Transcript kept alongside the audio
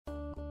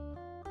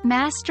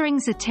Mastering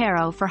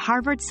Zotero for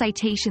Harvard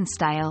Citation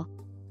Style,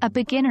 a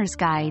beginner's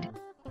guide.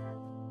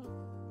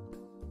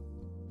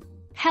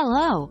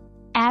 Hello,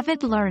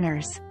 avid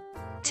learners.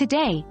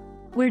 Today,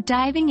 we're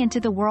diving into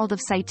the world of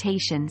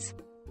citations,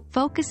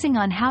 focusing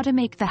on how to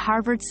make the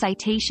Harvard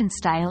Citation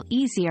Style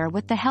easier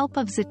with the help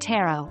of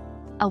Zotero,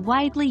 a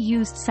widely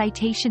used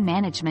citation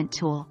management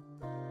tool.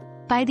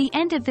 By the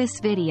end of this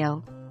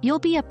video, you'll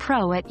be a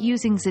pro at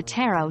using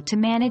Zotero to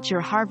manage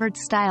your Harvard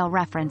style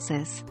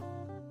references.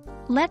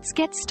 Let's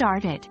get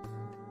started.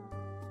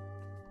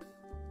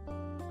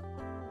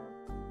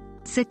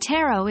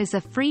 Zotero is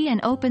a free and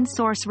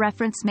open-source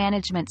reference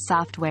management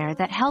software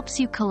that helps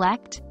you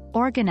collect,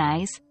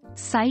 organize,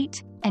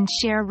 cite, and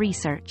share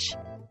research.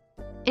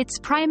 Its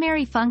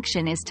primary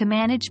function is to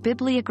manage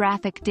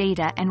bibliographic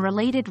data and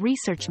related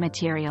research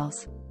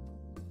materials.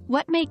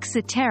 What makes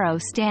Zotero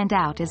stand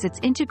out is its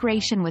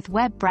integration with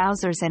web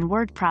browsers and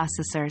word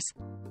processors,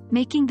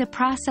 making the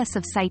process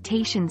of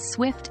citation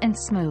swift and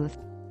smooth.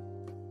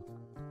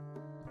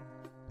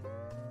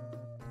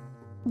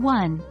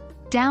 1.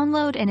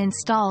 Download and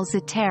install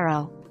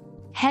Zotero.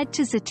 Head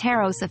to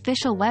Zotero's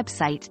official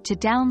website to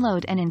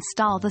download and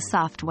install the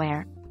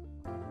software.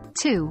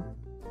 2.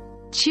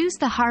 Choose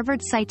the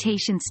Harvard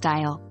Citation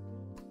Style.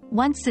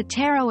 Once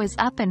Zotero is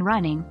up and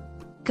running,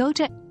 go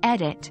to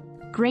Edit,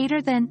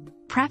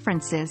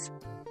 Preferences,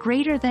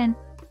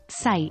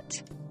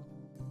 Cite.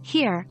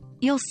 Here,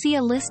 you'll see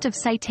a list of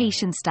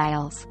citation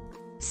styles.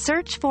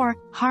 Search for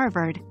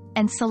Harvard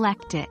and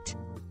select it.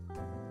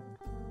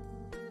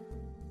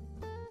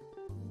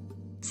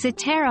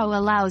 Zotero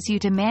allows you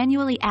to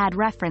manually add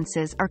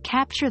references or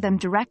capture them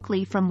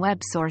directly from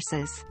web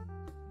sources.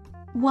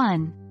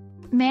 1.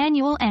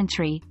 Manual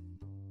entry.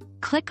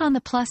 Click on the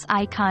plus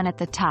icon at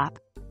the top.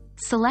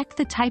 Select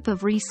the type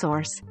of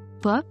resource,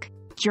 book,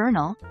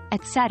 journal,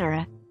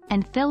 etc.,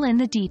 and fill in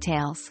the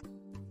details.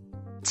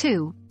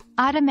 2.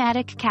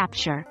 Automatic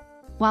capture.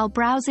 While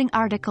browsing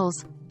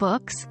articles,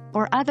 books,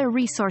 or other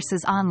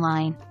resources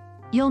online,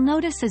 you'll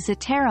notice a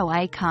Zotero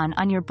icon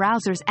on your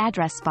browser's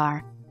address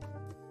bar.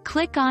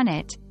 Click on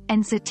it,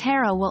 and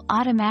Zotero will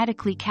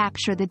automatically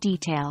capture the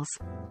details.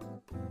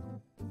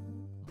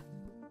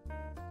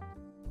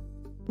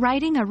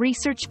 Writing a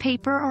research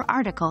paper or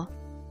article.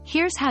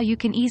 Here's how you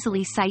can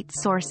easily cite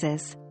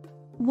sources.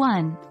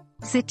 1.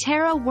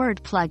 Zotero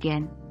Word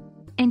plugin.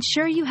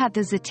 Ensure you have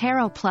the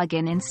Zotero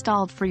plugin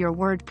installed for your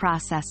word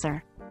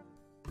processor.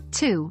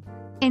 2.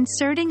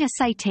 Inserting a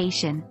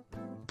citation.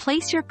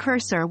 Place your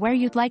cursor where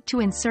you'd like to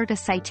insert a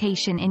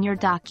citation in your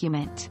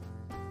document.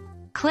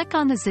 Click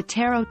on the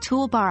Zotero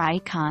toolbar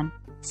icon,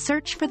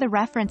 search for the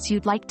reference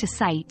you'd like to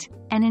cite,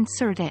 and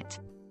insert it.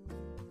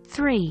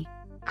 3.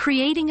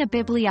 Creating a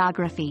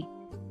bibliography.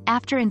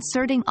 After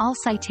inserting all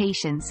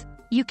citations,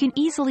 you can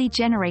easily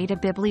generate a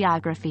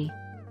bibliography.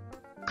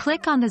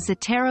 Click on the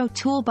Zotero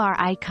toolbar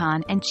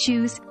icon and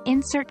choose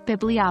Insert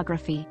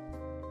Bibliography.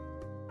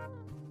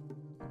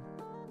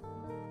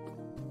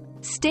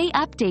 Stay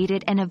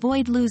updated and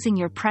avoid losing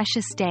your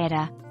precious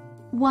data.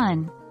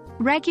 1.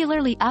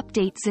 Regularly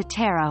update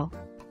Zotero.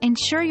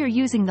 Ensure you're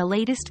using the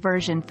latest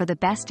version for the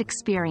best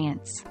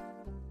experience.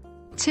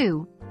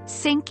 2.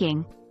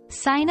 Syncing.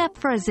 Sign up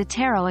for a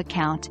Zotero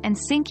account and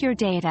sync your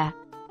data.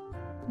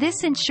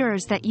 This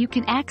ensures that you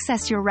can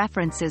access your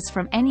references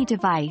from any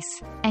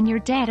device, and your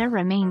data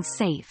remains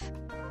safe.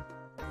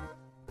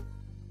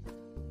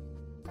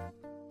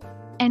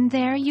 And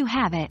there you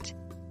have it.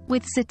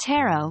 With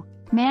Zotero,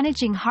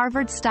 managing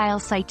Harvard-style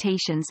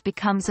citations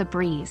becomes a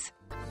breeze.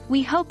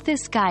 We hope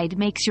this guide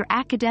makes your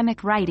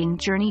academic writing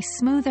journey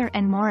smoother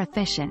and more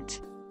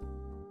efficient.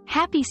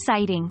 Happy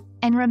citing,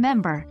 and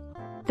remember,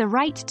 the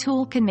right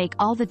tool can make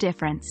all the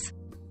difference.